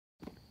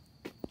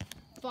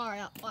far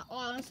out. I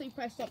honestly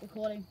pressed stop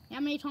recording. How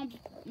many times?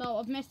 No,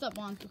 I've messed up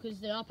once because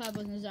the iPad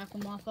wasn't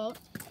exactly my fault.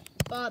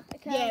 But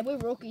yeah, we're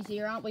rookies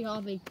here, aren't we,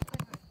 Harvey?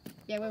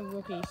 Yeah, we're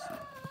rookies.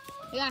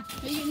 Yeah,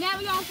 now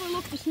we're going for a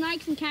look for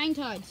snakes and cane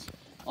toads.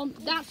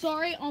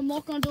 Sorry, I'm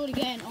not going to do it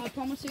again, I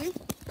promise you.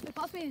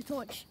 Pass me the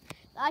torch.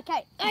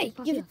 Okay, Hey,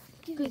 give it.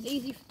 Because it's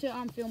easy to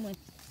film with.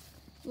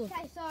 Look.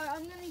 Okay, so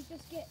I'm going to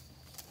just get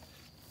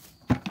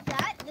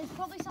that. There's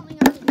probably something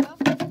else as well.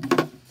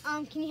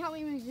 Can you help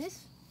me move this?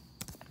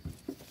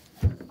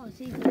 Oh,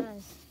 see,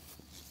 guys.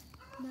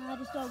 No,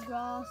 just all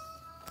grass.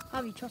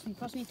 Harvey, trust me,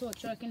 pass me a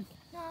torch so I can.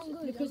 No, I'm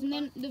good. Because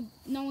then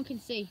no one can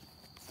see.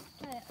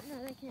 Okay,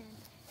 no, they can.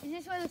 Is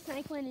this where the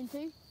snake went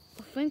into?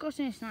 I think I've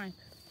seen a snake.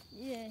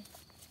 Yeah.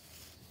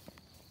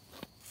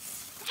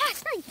 Ah,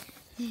 snake!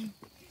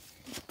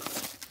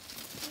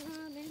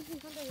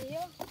 Anything under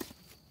here?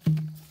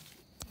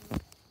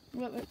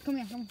 Wait, come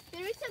here, come on.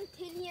 There is some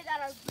tin here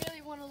that I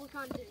really want to look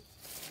under.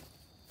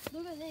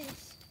 Look at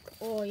this.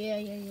 Oh, yeah.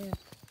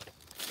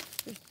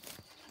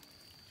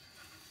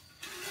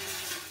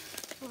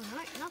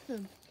 Alright,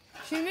 nothing.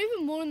 Should we move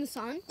it more in the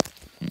sun?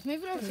 Let's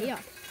move it over here.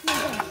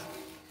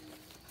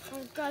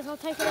 Oh, guys, I'll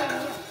take it over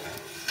here.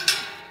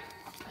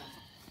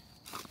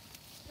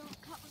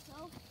 Don't cut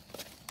myself.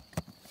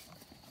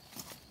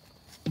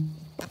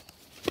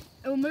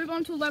 It will move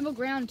on to level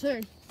ground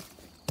too.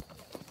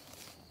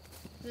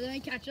 So then we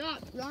catch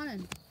up,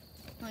 running.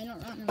 No, you're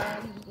not running,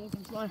 I'm just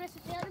walking slow. Press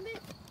it down a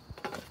bit.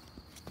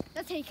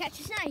 That's how you catch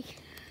a snake.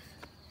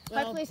 Well,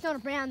 hopefully it's not a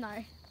brown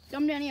though.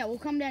 Come down here, we'll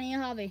come down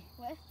here, Harvey.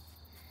 Where?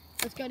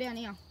 Let's go down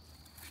here.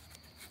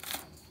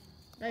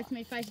 Ready for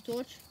me to face the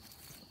torch?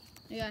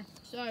 Okay,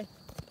 so,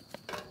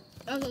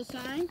 as I was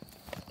saying,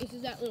 this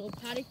is that little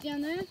paddock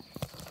down there.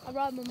 I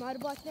ride my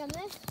motorbike down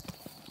there.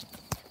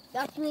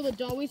 That's where all the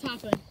dollies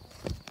happen.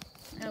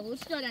 Yeah, we'll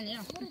just go down here.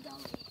 What a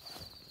dolly.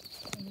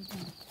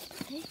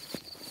 Hey?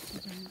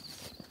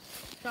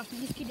 Trust me,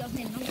 this kid doesn't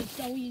even know what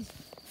dolly is.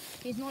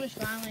 He's not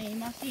Australian, he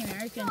must be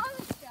American. No,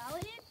 I'm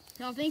Australian.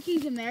 So I think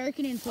he's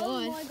American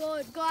inside. Oh my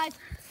god, guys,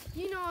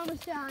 you know I'm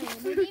Australian.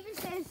 It even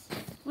says...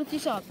 Lift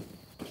this up.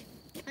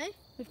 Hey?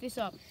 Lift this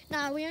up.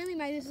 No, we only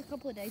made this a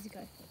couple of days ago.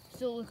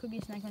 Still, there could be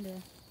a snake under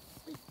there.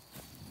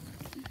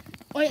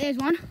 Oh, yeah, there's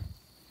one.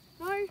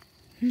 No.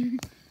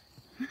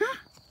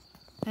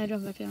 Hey,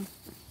 drop back down.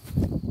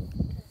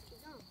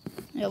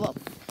 Yeah, well,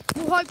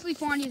 we'll hopefully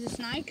find you a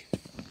snake.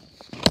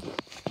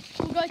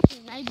 We'll go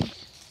to the neighbours.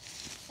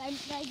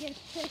 They get a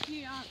take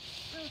you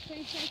little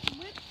tree shaking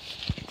whip.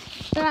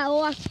 Alright,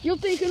 well, you're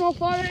thinking I'll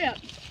fire it out.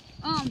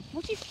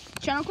 What's your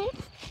channel called?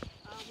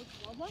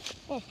 Wicked Wildlife.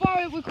 Oh,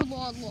 fire it Wicked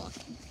Wildlife.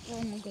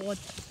 Oh my god.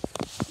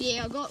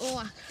 Yeah, I got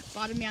like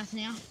buttermouth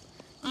now.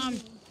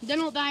 They're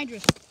not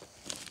dangerous.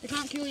 They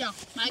can't kill you.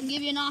 They can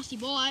give you a nasty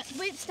bite.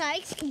 Whip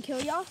snakes can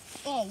kill you.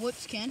 Oh,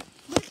 whips can.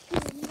 Whips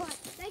can, but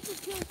they can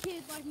kill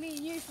kids like me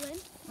and you, Flynn.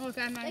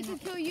 Okay, They maybe can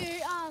not. kill you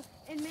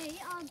and me,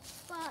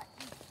 but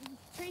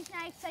tree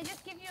snakes, they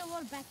just give you a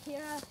lot of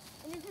bacteria,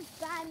 and if it's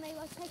bad and they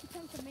like take a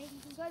chunk of meat, you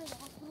can go to the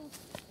hospital,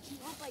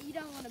 but you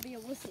don't want to be a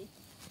wussy.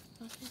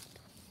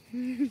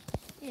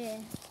 Yeah.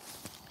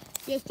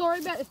 Yeah, sorry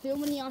about the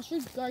filming here. I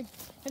should go.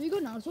 Have you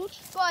got another torch?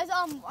 Guys,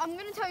 I'm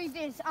gonna tell you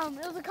this. It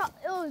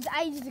was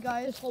ages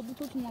ago. Just hold the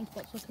torch in one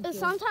spot so I can feel it.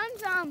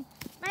 Sometimes,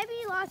 maybe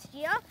last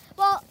year.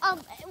 Well,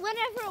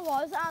 whenever it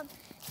was.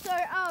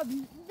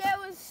 There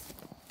was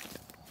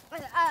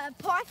a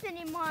python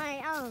in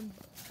my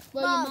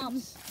Well, your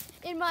mum's.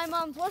 in my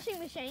mum's washing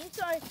machine.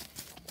 So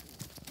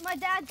my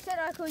dad said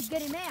I could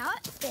get him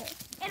out,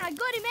 and I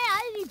got him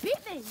out, and he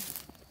bit me.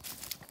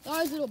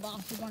 Those little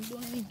bastards aren't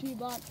doing anything to you,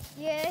 but...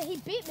 Yeah, he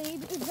bit me.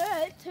 It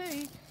hurt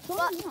too.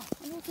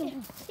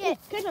 Yeah,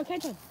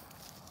 cane toad.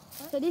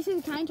 So this is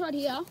a cane toad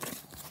here.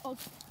 Oh,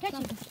 catch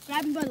him.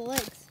 Grab him by the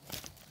legs.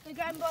 So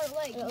grab him by the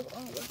legs.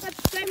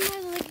 Grab him by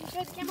the legs and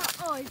show the camera.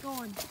 Oh, he's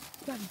gone.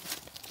 Grab him.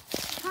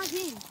 Can't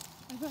see him.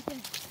 He's right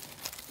there.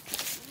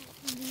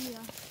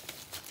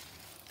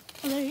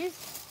 Oh, there he is.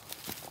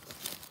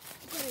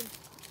 Get him.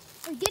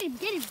 Oh, get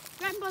him.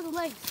 Grab him by the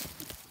legs.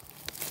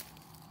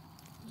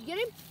 Did you get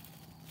him?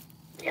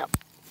 Yep.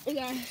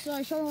 Okay,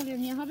 so show me what we're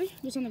doing here, Hubby.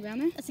 Just on the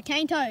ground there. That's a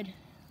cane toad.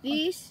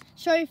 This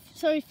Show if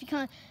you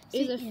can't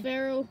is see. a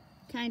feral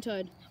cane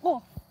toad.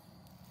 Oh,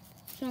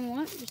 Show me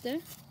what, just there.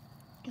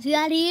 see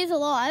that he is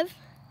alive.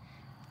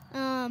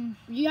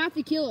 You have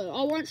to kill it.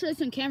 I won't show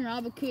this on camera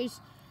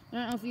because I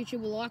don't know if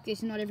YouTube will like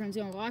this and not everyone's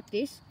going to like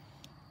this.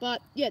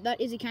 But yeah,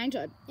 that is a cane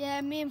toad. Yeah,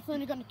 me and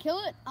Flynn are gonna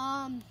kill it.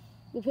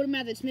 We'll put him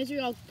out of its misery.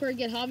 I'll probably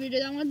get Harvey to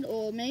do that one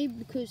or me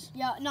because...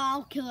 Yeah, no,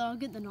 I'll kill it. I'll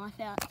get the knife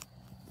out.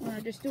 No,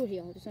 just still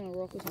here, just on a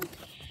rock or something.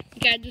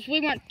 Okay,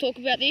 we won't talk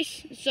about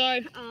this, so...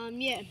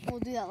 Yeah, we'll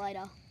do that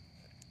later.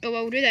 Oh,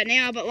 well, we'll do that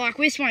now, but like,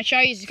 we just want to show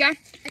you, okay?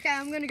 Okay,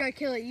 I'm gonna go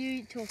kill it.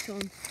 You talk to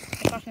him.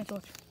 Pass me a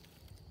torch.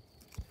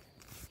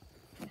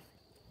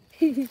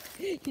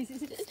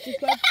 Just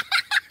go.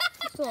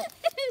 Stop.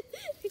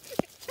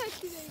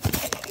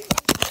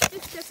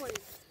 Just step on it.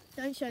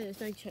 Don't show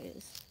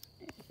this.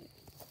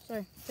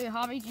 So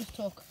Harvey, just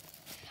talk.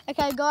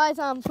 Okay, guys,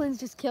 Flynn's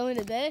just killing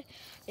it there.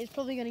 It's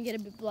probably going to get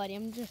a bit bloody.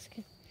 Is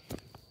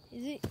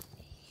it?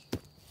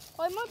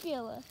 Oh, it might be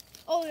a left.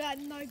 Oh,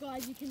 no,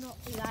 guys, you cannot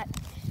see that.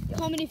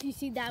 Comment if you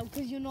see that,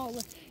 because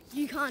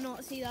you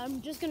cannot see that.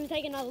 I'm just going to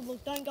take another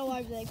look. Don't go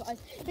over there,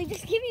 guys. Like,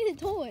 just give me the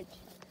torch.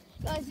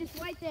 Guys,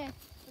 just wait there.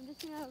 I'm just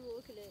going to have a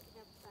look at it.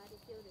 How bad he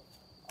killed it.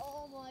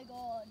 Oh, my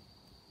God.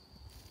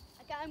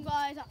 Okay,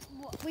 guys,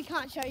 we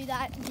can't show you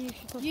that.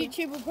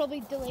 YouTube will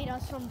probably delete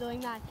us from doing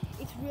that.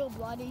 It's real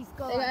bloody. It's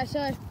got, Okay,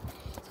 so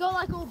it's got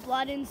like all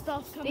blood and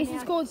stuff coming out.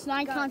 this is called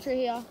snake country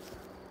here.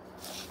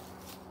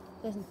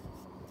 Listen.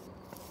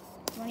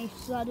 Any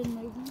sudden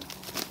movement.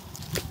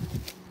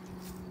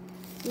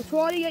 We'll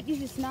try to get you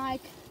the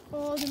snake.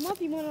 Oh, there might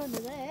be one under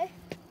there.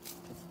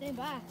 Stand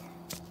back.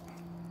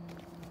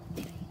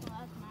 Oh,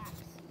 that's Max.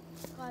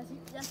 Guys,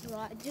 that's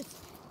right. Just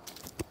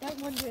don't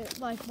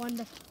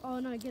wonder. Oh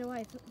no, get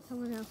away!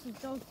 Someone else's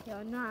dog's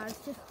here. Nah,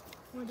 it's just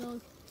my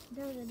dog.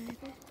 Down the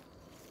neighbour.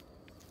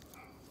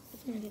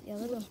 Just gonna get the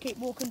other one. Keep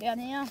walking down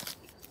here.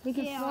 We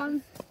can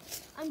find.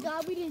 I'm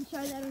glad we didn't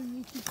show that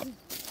on YouTube, because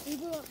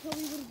people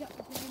probably would have got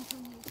the ban from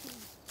YouTube.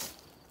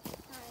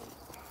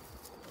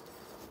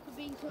 For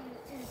being too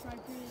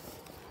inappropriate.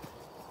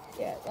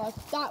 Yeah, like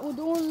that. We're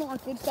doing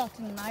like good stuff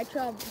in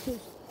nature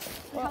because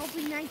We're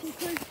helping nature,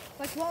 because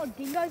like wild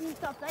dingoes and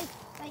stuff, they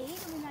eat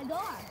them and they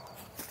die.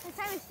 The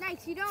same with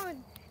snakes. You don't want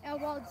our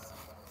wild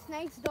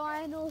snakes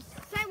die, and all.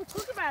 Same with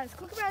kookaburras.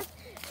 Kookaburras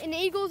and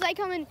eagles, they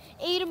come and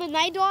eat them and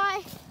they die.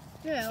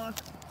 yeah, like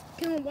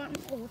kill them one.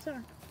 Oh, what's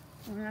that?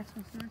 Oh, that's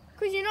my snake.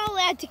 Because you're not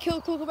allowed to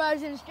kill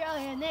kookaburras in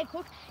Australia, and they're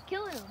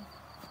killing them.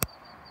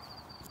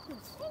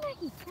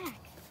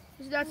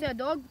 That's our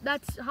dog.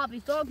 That's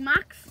Harvey's dog,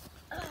 Max.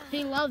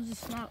 He loves the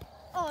snake.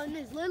 Oh, and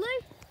there's Lulu.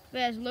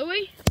 There's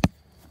Louie,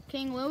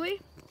 King Louie.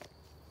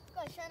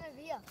 Guys, Shane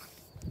over here.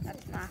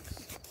 That's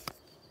Max.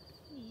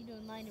 What are you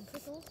doing, laying in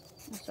pickles?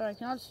 I'm sorry,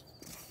 can I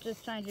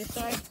just change this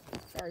side?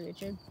 Sorry,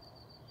 YouTube.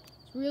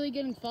 It's really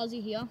getting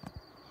fuzzy here.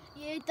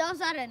 Yeah, it does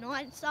that at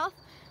night and stuff.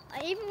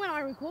 Even when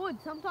I record,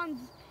 sometimes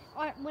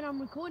when I'm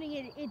recording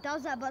it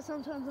does that, but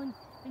sometimes when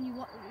you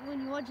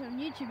watch it on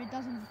YouTube, it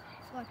doesn't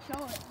like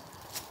show it.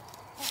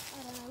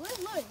 I don't know. Where's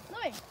Louie?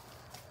 Louie!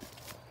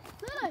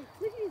 Louie!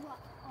 Look at his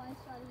like. Oh,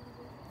 it's starting to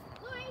do.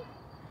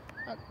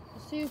 Louie!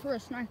 See for a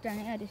snake down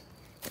here. Just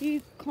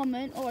you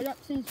comment. Oh, I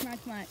don't see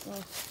snake, mate.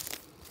 Well,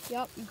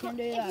 yep, you can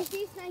do that. If you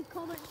see snake,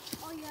 comment.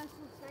 Oh, yeah,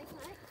 some snake,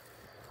 mate.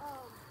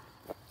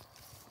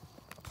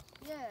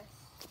 Yes.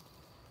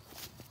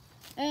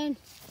 And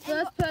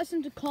first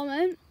person to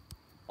comment,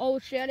 we'll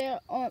shout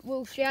out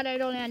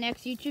on our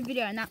next YouTube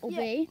video, and that will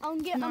be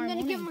I'm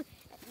gonna give them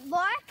a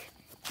like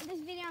this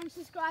video and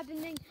subscribe,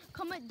 and then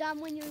comment done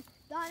when you're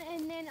done,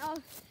 and then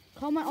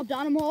comment I've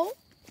done them all.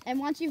 And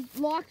once you've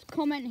liked,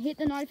 comment, hit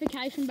the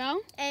notification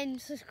bell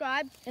and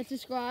subscribe and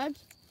subscribed,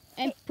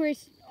 and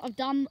press I've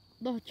done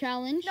the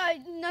challenge.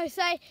 No,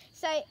 say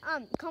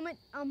comment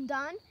I'm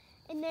done,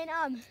 and then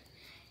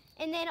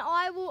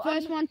I will.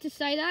 First one to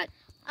say that.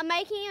 I'm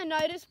making a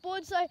notice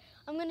board, so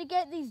I'm gonna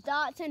get these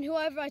darts, and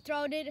whoever I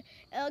throw it at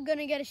are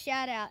gonna get a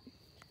shout out.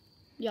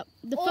 Yep.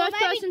 The Or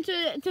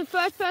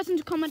first person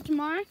to comment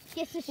tomorrow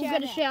gets a will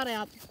get a shout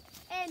out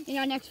And in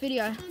our next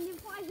video. And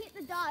if I hit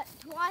the dart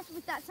twice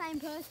with that same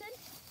person,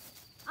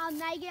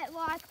 they get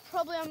like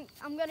probably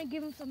I'm gonna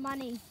give them some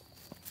money.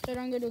 So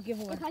don't go to a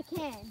giveaway. If I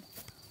can.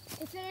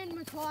 If they're in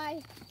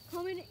Mackay,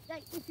 comment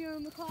like if you're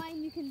in Mackay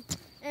and you can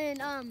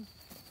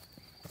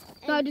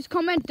So just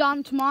comment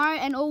done tomorrow,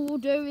 and all we'll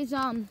do is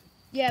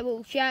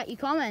we'll shout your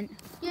comment.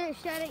 Yeah,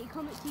 shout out your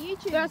comment to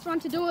YouTube. First one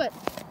to do it.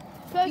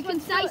 You can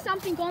say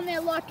something on there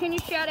like, can you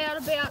shout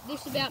out about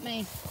this about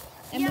me?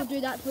 And we'll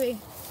do that for you.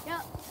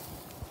 Yep.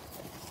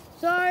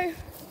 So,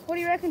 what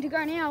do you reckon to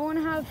go now? I want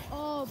to have...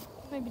 Oh,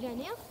 maybe down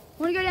here?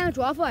 I want to go down the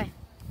driveway.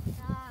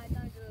 Nah,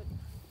 don't do it.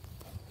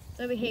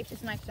 There'll be heaps of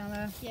snakes down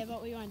there. Yeah,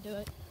 but we won't do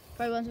it.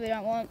 Probably ones we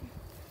don't want.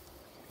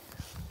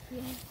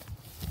 Yeah.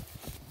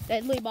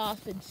 Deadly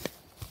bastards.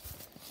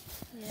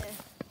 Yeah.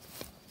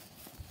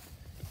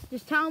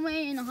 Just tell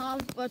me in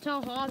the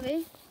tell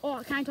Harvey. Oh,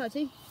 I can't tell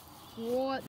you. Right